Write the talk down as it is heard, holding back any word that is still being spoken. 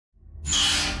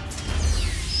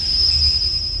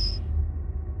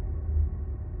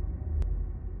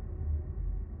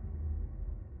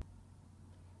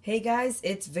Hey guys,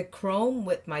 it's Vikram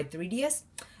with my 3DS.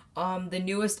 The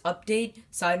newest update,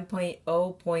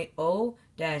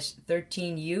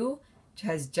 7.0.0-13U,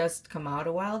 has just come out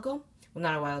a while ago. Well,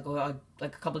 not a while ago,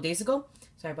 like a couple days ago.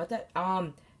 Sorry about that.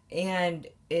 And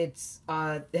it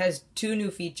has two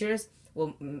new features,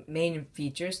 well, main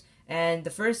features. And the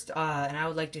first, and I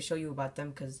would like to show you about them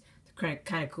because they're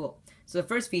kind of cool. So the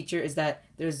first feature is that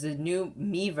there's the new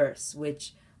MiiVerse,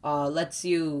 which lets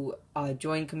you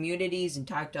join communities and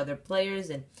talk to other players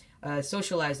and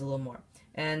socialize a little more.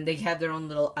 And they have their own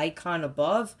little icon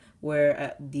above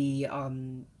where the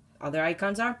other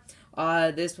icons are.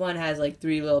 This one has like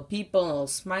three little people and a little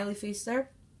smiley face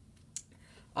there.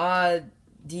 I'll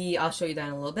show you that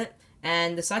in a little bit.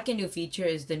 And the second new feature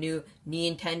is the new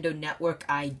Nintendo Network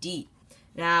ID.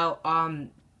 Now,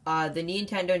 the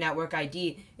Nintendo Network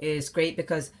ID is great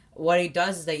because what it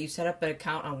does is that you set up an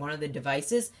account on one of the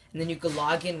devices, and then you can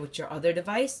log in with your other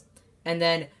device, and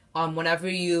then whenever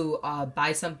you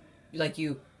buy some, like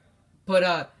you put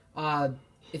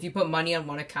if you put money on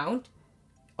one account,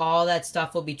 all that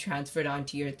stuff will be transferred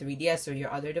onto your 3DS or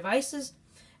your other devices,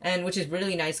 and which is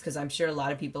really nice because I'm sure a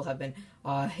lot of people have been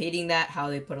hating that, how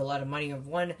they put a lot of money on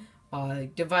one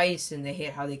device and they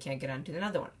hate how they can't get onto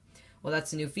another one. Well,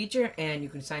 that's a new feature, and you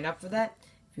can sign up for that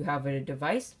if you have a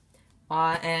device.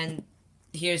 And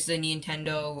here's the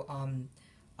Nintendo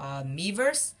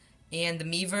MiiVerse. And the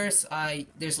MiiVerse,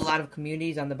 there's a lot of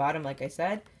communities on the bottom, like I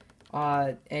said.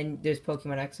 And there's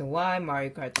Pokemon X and Y, Mario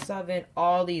Kart 7,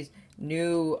 all these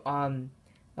new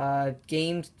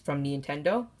games from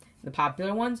Nintendo, the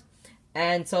popular ones.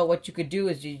 And so what you could do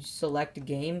is you select a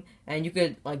game, and you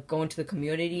could like go into the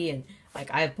community, and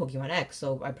like I have Pokemon X,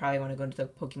 so I probably want to go into the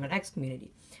Pokemon X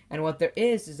community. And what there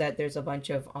is that there's a bunch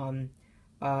of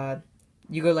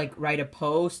you could like write a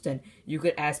post, and you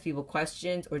could ask people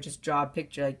questions or just draw a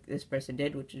picture like this person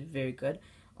did, which is very good.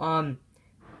 And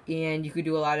you could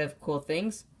do a lot of cool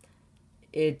things.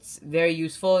 It's very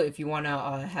useful if you want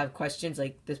to have questions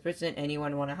like this person.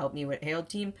 Anyone want to help me with Hail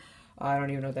Team? I don't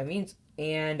even know what that means.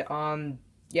 And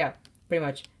yeah, pretty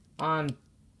much.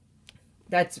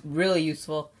 That's really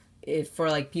useful for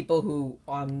like people who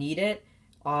need it.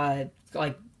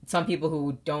 Like some people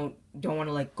who don't want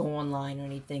to like go online or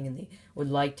anything, and they would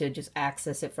like to just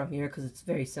access it from here because it's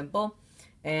very simple.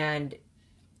 And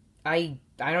I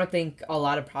don't think a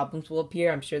lot of problems will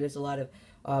appear. I'm sure there's a lot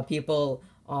of people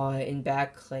in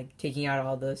back like taking out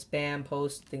all the spam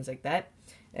posts, things like that.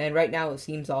 And right now it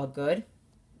seems all good.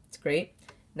 It's great.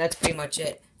 And that's pretty much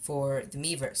it for the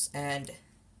MiiVerse, and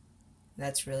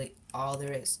that's really all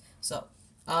there is. So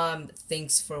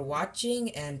thanks for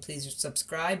watching, and please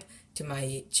subscribe to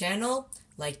my channel,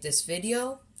 like this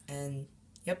video, and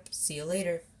yep, see you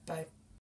later. Bye.